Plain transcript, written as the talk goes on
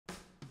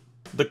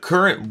The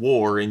current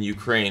war in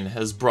Ukraine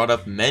has brought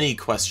up many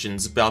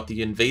questions about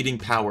the invading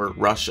power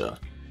Russia.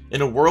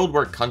 In a world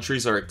where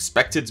countries are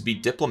expected to be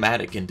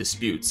diplomatic in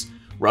disputes,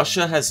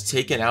 Russia has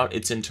taken out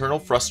its internal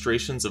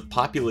frustrations of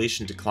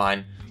population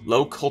decline,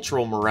 low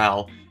cultural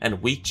morale, and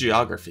weak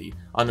geography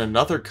on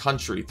another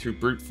country through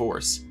brute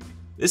force.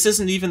 This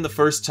isn't even the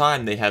first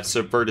time they have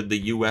subverted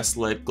the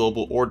US-led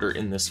global order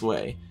in this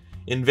way,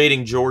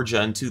 invading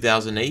Georgia in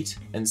 2008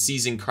 and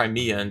seizing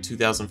Crimea in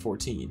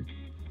 2014.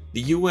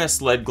 The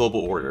US-led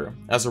global order,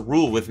 as a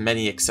rule with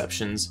many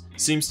exceptions,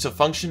 seems to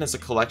function as a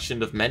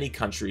collection of many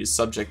countries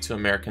subject to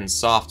American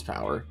soft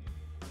power.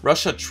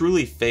 Russia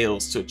truly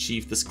fails to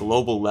achieve this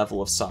global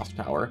level of soft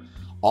power,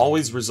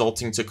 always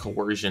resulting to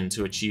coercion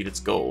to achieve its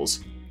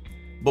goals.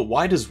 But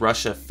why does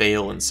Russia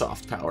fail in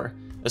soft power,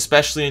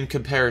 especially in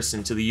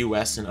comparison to the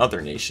US and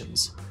other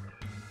nations?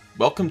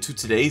 Welcome to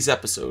today's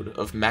episode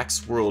of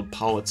Mac's World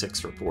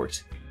Politics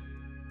Report.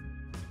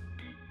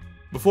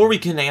 Before we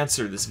can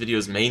answer this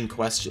video's main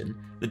question,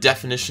 the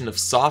definition of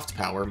soft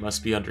power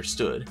must be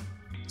understood.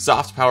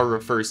 Soft power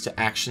refers to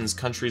actions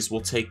countries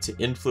will take to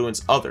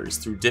influence others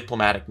through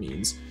diplomatic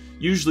means,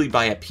 usually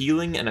by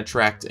appealing and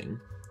attracting.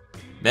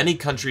 Many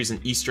countries in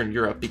Eastern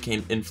Europe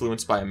became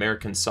influenced by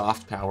American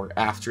soft power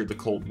after the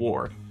Cold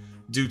War,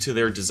 due to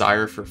their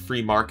desire for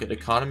free market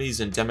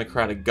economies and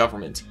democratic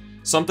government,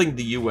 something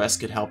the US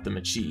could help them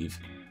achieve.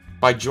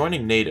 By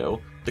joining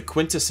NATO, the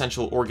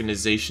quintessential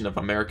organization of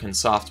American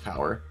soft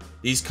power,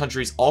 these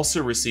countries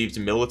also received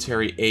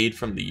military aid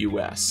from the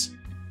US.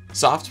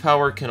 Soft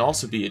power can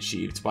also be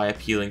achieved by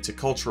appealing to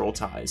cultural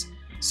ties,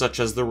 such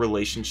as the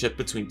relationship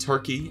between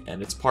Turkey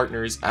and its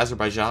partners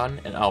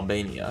Azerbaijan and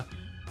Albania.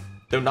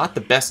 Though not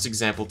the best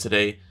example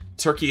today,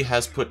 Turkey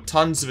has put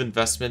tons of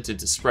investment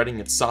into spreading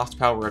its soft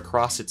power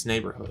across its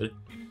neighborhood,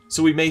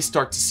 so we may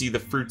start to see the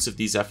fruits of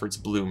these efforts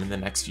bloom in the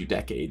next few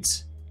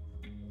decades.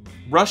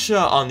 Russia,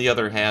 on the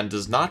other hand,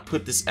 does not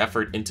put this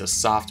effort into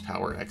soft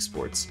power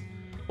exports.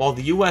 While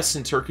the US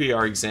and Turkey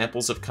are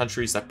examples of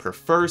countries that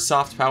prefer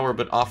soft power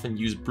but often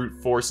use brute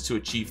force to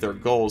achieve their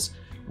goals,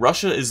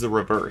 Russia is the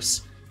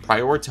reverse,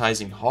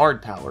 prioritizing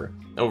hard power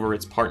over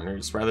its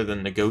partners rather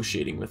than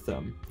negotiating with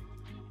them.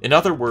 In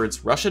other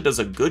words, Russia does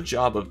a good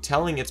job of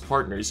telling its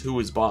partners who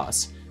is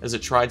boss, as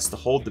it tries to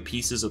hold the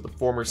pieces of the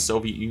former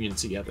Soviet Union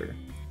together.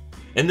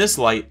 In this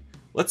light,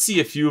 let's see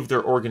a few of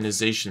their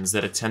organizations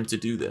that attempt to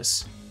do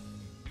this.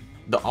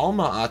 The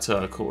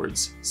Alma-Ata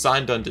Accords,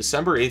 signed on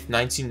December 8,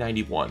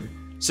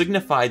 1991,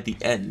 signified the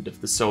end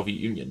of the Soviet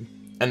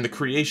Union and the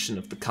creation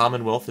of the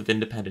Commonwealth of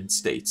Independent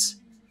States.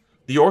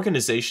 The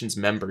organization's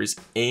members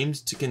aimed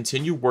to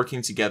continue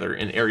working together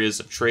in areas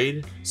of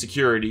trade,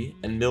 security,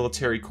 and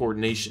military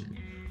coordination,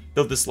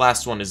 though this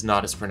last one is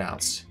not as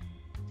pronounced.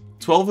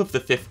 12 of the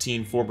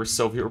 15 former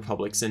Soviet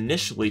republics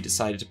initially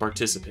decided to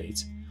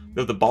participate,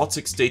 though the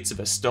Baltic states of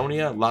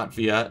Estonia,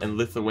 Latvia, and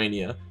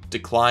Lithuania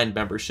declined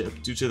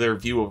membership due to their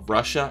view of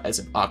Russia as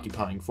an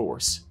occupying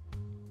force.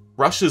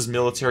 Russia's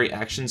military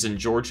actions in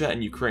Georgia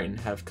and Ukraine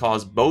have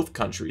caused both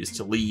countries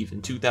to leave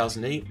in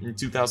 2008 and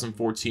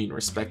 2014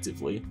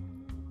 respectively.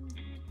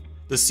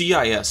 The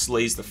CIS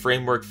lays the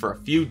framework for a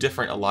few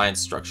different alliance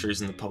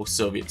structures in the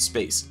post-Soviet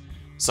space,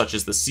 such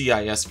as the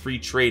CIS Free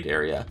Trade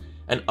Area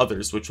and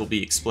others which will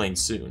be explained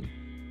soon.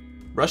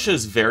 Russia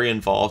is very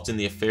involved in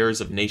the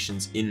affairs of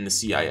nations in the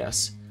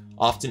CIS,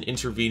 often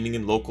intervening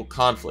in local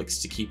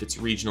conflicts to keep its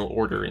regional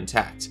order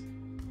intact.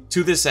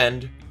 To this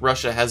end,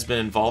 Russia has been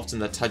involved in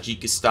the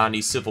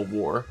Tajikistani Civil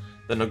War,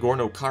 the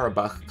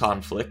Nagorno-Karabakh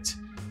conflict,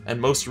 and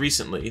most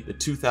recently, the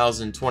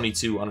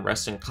 2022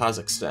 unrest in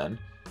Kazakhstan,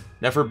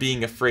 never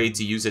being afraid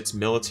to use its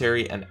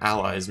military and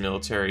allies'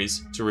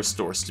 militaries to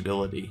restore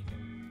stability.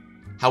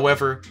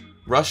 However,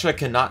 Russia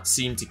cannot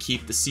seem to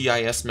keep the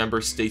CIS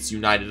member states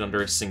united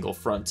under a single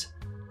front.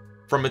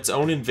 From its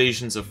own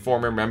invasions of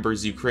former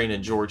members Ukraine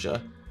and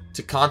Georgia,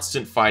 to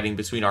constant fighting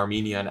between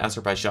Armenia and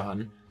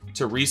Azerbaijan,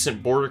 to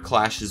recent border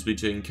clashes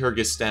between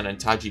Kyrgyzstan and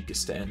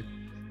Tajikistan,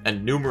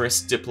 and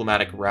numerous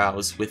diplomatic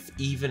rows with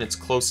even its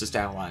closest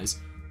allies,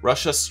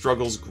 Russia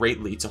struggles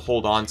greatly to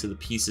hold on to the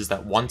pieces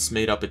that once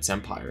made up its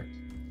empire.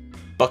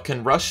 But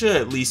can Russia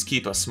at least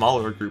keep a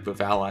smaller group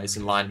of allies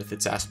in line with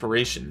its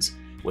aspirations,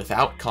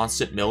 without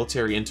constant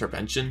military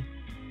intervention?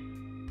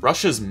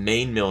 Russia's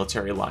main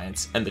military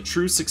alliance, and the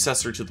true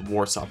successor to the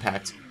Warsaw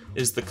Pact,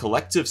 is the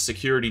Collective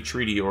Security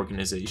Treaty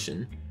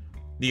Organization.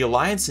 The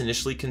alliance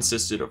initially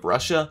consisted of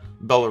Russia,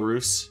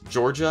 Belarus,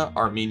 Georgia,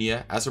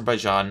 Armenia,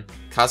 Azerbaijan,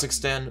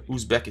 Kazakhstan,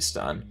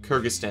 Uzbekistan,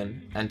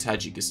 Kyrgyzstan, and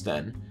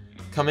Tajikistan,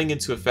 coming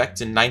into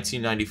effect in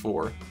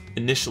 1994,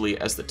 initially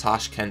as the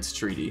Tashkent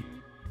Treaty.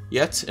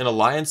 Yet, an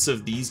alliance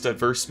of these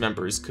diverse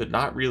members could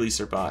not really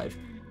survive,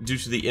 due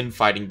to the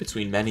infighting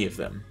between many of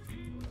them.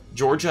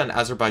 Georgia and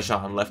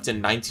Azerbaijan left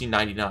in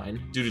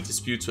 1999 due to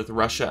disputes with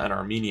Russia and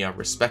Armenia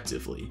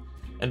respectively,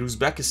 and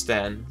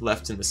Uzbekistan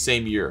left in the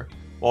same year,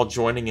 while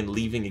joining and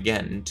leaving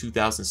again in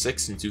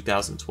 2006 and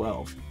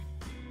 2012.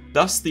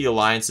 Thus, the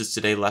alliance is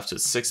today left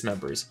with 6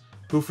 members,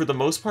 who for the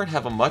most part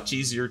have a much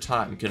easier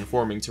time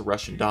conforming to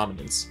Russian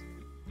dominance.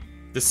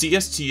 The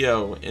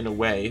CSTO, in a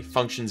way,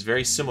 functions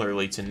very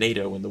similarly to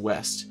NATO in the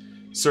West,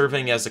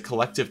 serving as a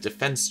collective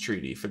defense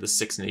treaty for the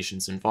 6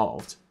 nations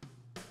involved.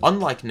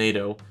 Unlike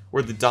NATO,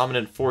 where the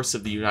dominant force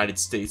of the United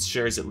States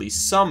shares at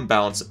least some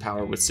balance of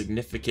power with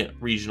significant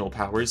regional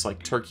powers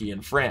like Turkey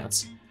and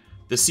France,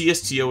 the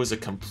CSTO is a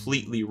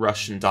completely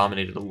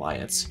Russian-dominated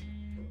alliance.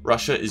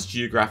 Russia is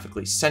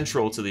geographically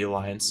central to the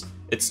alliance,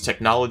 its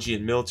technology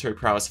and military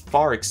prowess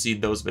far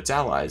exceed those of its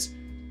allies,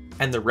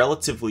 and the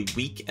relatively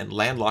weak and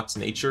landlocked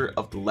nature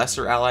of the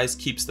lesser allies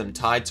keeps them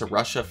tied to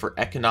Russia for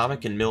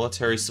economic and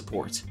military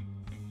support.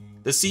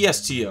 The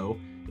CSTO,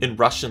 in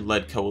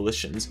Russian-led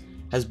coalitions,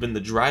 has been the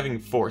driving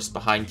force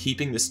behind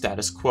keeping the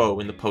status quo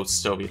in the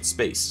post-Soviet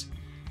space,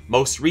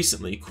 most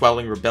recently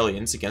quelling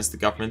rebellions against the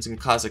government in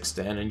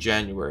Kazakhstan in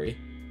January.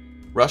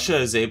 Russia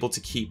is able to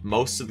keep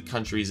most of the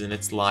countries in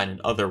its line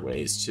in other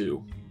ways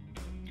too.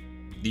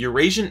 The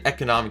Eurasian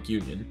Economic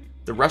Union,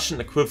 the Russian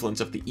equivalent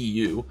of the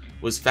EU,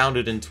 was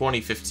founded in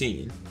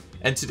 2015,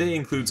 and today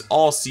includes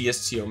all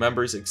CSTO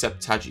members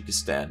except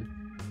Tajikistan.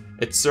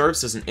 It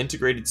serves as an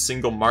integrated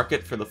single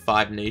market for the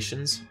 5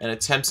 nations, and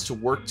attempts to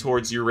work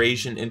towards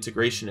Eurasian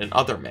integration in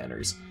other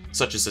manners,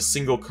 such as a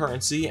single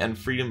currency and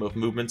freedom of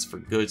movements for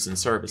goods and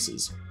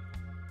services.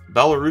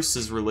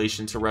 Belarus's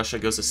relation to Russia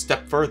goes a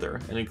step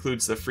further and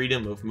includes the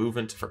freedom of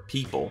movement for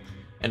people,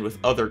 and with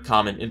other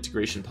common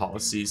integration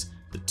policies,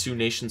 the 2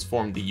 nations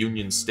form the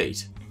Union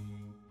State.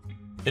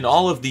 In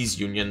all of these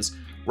unions,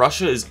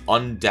 Russia is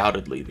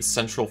undoubtedly the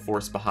central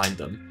force behind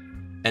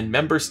them, and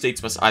member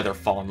states must either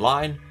fall in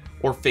line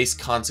or face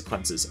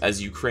consequences,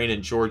 as Ukraine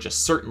and Georgia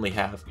certainly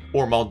have,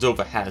 or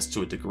Moldova has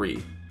to a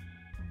degree.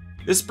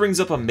 This brings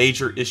up a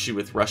major issue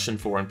with Russian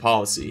foreign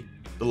policy.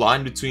 The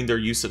line between their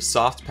use of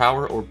soft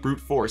power or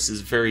brute force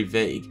is very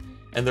vague,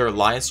 and their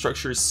alliance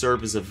structures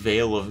serve as a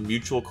veil of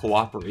mutual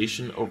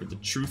cooperation over the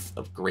truth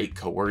of great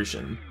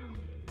coercion.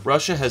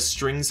 Russia has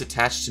strings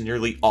attached to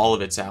nearly all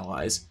of its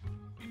allies.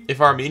 If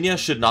Armenia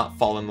should not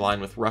fall in line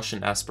with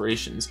Russian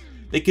aspirations,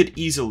 they could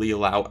easily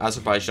allow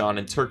Azerbaijan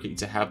and Turkey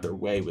to have their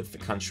way with the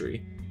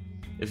country.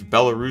 If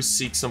Belarus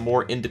seeks a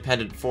more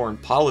independent foreign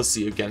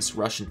policy against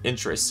Russian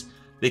interests,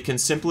 they can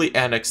simply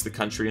annex the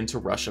country into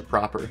Russia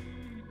proper.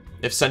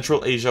 If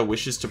Central Asia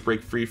wishes to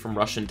break free from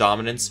Russian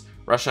dominance,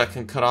 Russia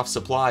can cut off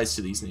supplies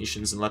to these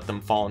nations and let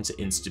them fall into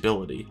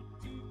instability.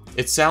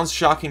 It sounds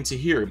shocking to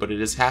hear, but it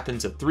has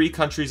happened to 3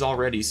 countries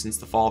already since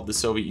the fall of the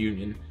Soviet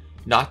Union,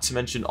 not to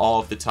mention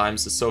all of the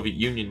times the Soviet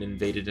Union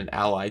invaded an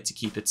ally to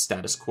keep its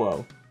status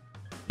quo.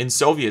 In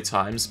Soviet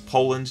times,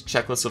 Poland,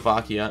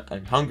 Czechoslovakia,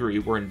 and Hungary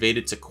were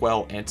invaded to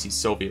quell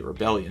anti-Soviet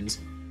rebellions,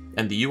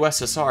 and the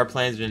USSR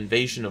planned an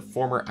invasion of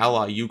former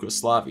ally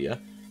Yugoslavia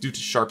due to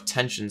sharp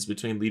tensions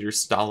between leaders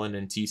Stalin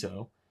and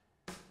Tito.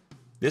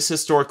 This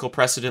historical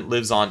precedent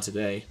lives on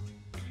today.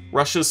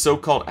 Russia's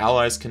so-called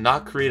allies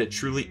cannot create a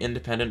truly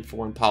independent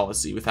foreign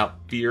policy without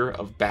fear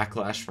of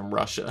backlash from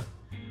Russia.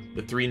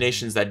 The 3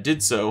 nations that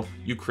did so,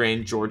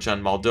 Ukraine, Georgia,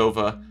 and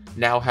Moldova,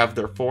 now have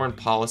their foreign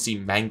policy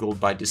mangled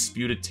by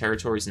disputed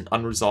territories and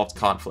unresolved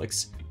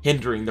conflicts,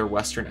 hindering their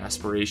Western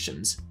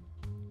aspirations.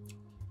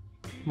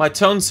 My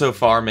tone so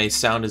far may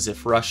sound as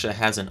if Russia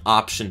has an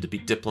option to be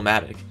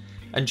diplomatic,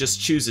 and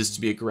just chooses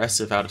to be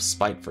aggressive out of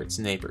spite for its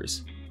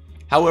neighbors.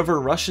 However,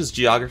 Russia's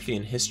geography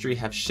and history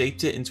have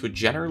shaped it into a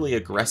generally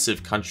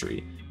aggressive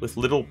country, with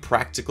little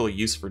practical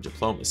use for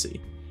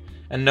diplomacy.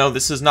 And no,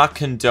 this is not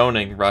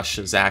condoning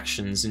Russia's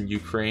actions in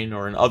Ukraine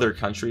or in other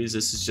countries,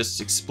 this is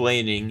just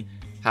explaining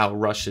how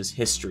Russia's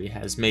history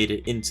has made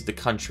it into the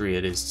country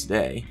it is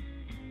today.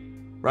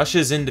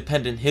 Russia's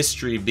independent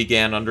history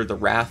began under the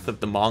wrath of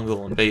the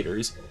Mongol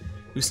invaders,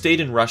 who stayed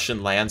in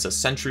Russian lands a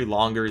century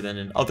longer than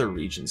in other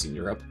regions in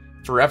Europe,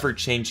 forever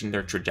changing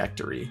their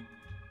trajectory.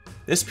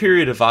 This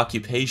period of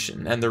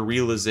occupation, and the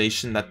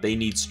realization that they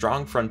need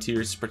strong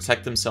frontiers to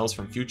protect themselves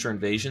from future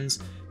invasions,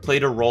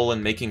 played a role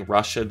in making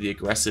Russia the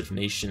aggressive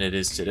nation it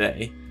is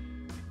today.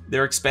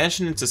 Their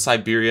expansion into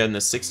Siberia in the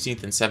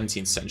 16th and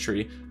 17th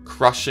century,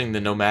 crushing the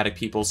nomadic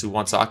peoples who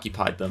once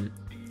occupied them,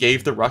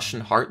 gave the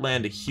Russian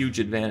heartland a huge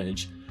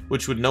advantage,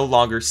 which would no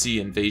longer see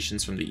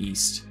invasions from the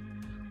east.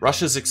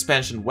 Russia's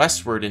expansion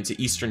westward into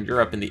Eastern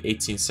Europe in the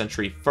 18th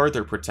century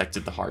further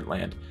protected the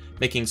heartland,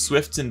 making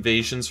swift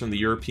invasions from the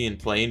European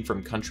plain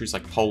from countries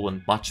like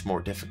Poland much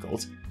more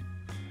difficult.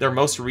 Their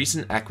most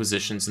recent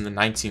acquisitions in the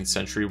 19th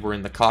century were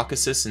in the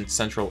Caucasus and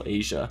Central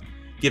Asia,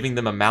 giving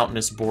them a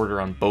mountainous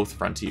border on both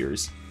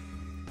frontiers.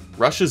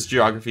 Russia's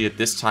geography at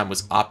this time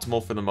was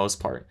optimal for the most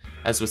part,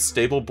 as with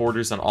stable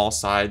borders on all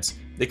sides,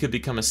 they could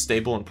become a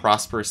stable and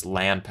prosperous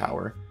land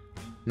power.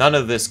 None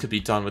of this could be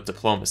done with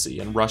diplomacy,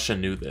 and Russia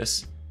knew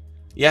this.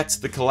 Yet,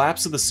 the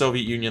collapse of the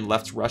Soviet Union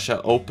left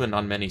Russia open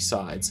on many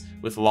sides,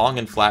 with long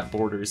and flat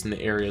borders in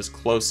the areas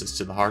closest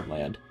to the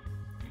heartland.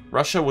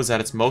 Russia was at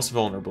its most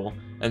vulnerable,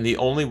 and the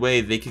only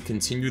way they could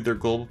continue their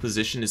global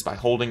position is by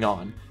holding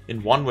on,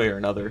 in one way or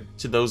another,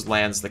 to those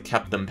lands that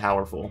kept them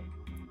powerful.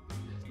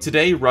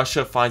 Today,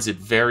 Russia finds it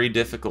very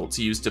difficult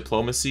to use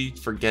diplomacy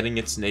for getting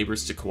its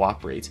neighbors to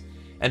cooperate,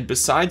 and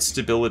besides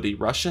stability,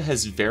 Russia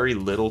has very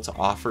little to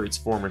offer its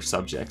former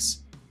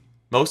subjects.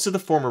 Most of the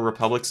former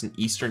republics in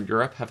Eastern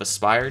Europe have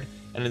aspired,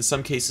 and in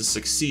some cases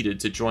succeeded,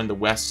 to join the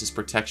West as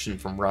protection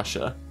from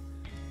Russia.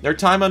 Their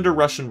time under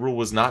Russian rule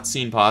was not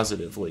seen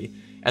positively,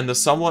 and the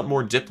somewhat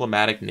more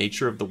diplomatic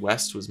nature of the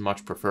West was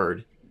much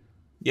preferred.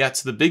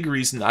 Yet, the big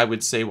reason I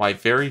would say why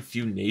very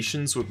few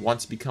nations would want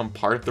to become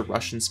part of the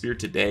Russian sphere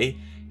today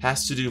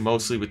has to do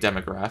mostly with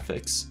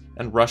demographics,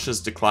 and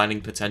Russia's declining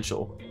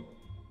potential.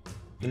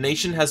 The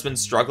nation has been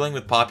struggling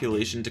with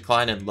population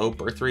decline and low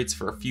birth rates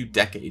for a few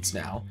decades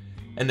now,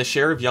 and the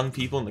share of young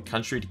people in the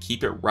country to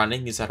keep it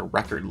running is at a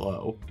record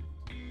low.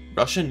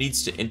 Russia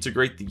needs to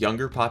integrate the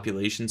younger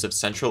populations of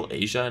Central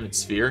Asia in its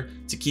sphere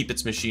to keep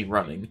its machine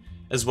running,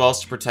 as well as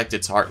to protect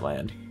its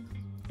heartland.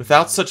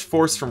 Without such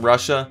force from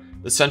Russia,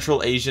 the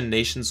Central Asian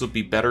nations would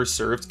be better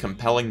served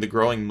compelling the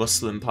growing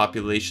Muslim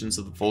populations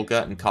of the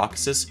Volga and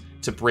Caucasus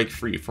to break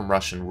free from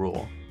Russian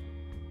rule.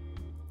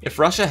 If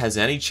Russia has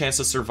any chance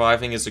of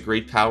surviving as a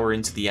great power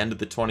into the end of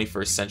the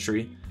 21st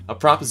century, a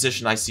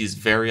proposition I see is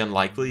very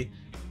unlikely,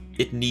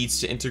 it needs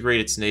to integrate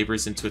its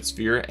neighbors into its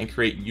sphere and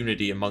create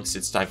unity amongst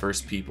its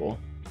diverse people.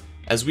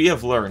 As we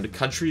have learned,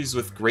 countries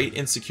with great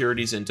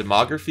insecurities in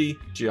demography,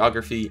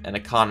 geography, and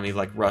economy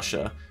like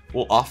Russia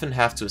will often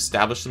have to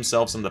establish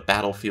themselves on the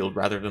battlefield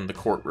rather than the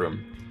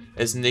courtroom,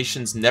 as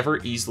nations never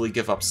easily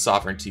give up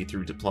sovereignty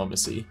through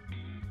diplomacy.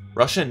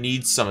 Russia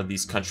needs some of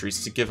these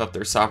countries to give up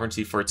their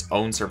sovereignty for its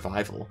own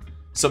survival,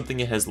 something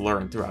it has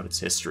learned throughout its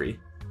history.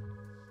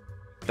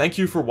 Thank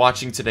you for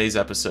watching today's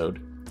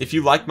episode. If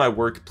you like my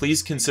work,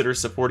 please consider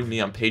supporting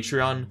me on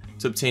Patreon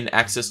to obtain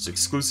access to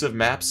exclusive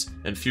maps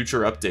and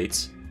future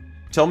updates.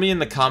 Tell me in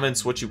the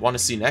comments what you want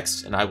to see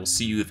next, and I will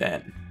see you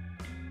then.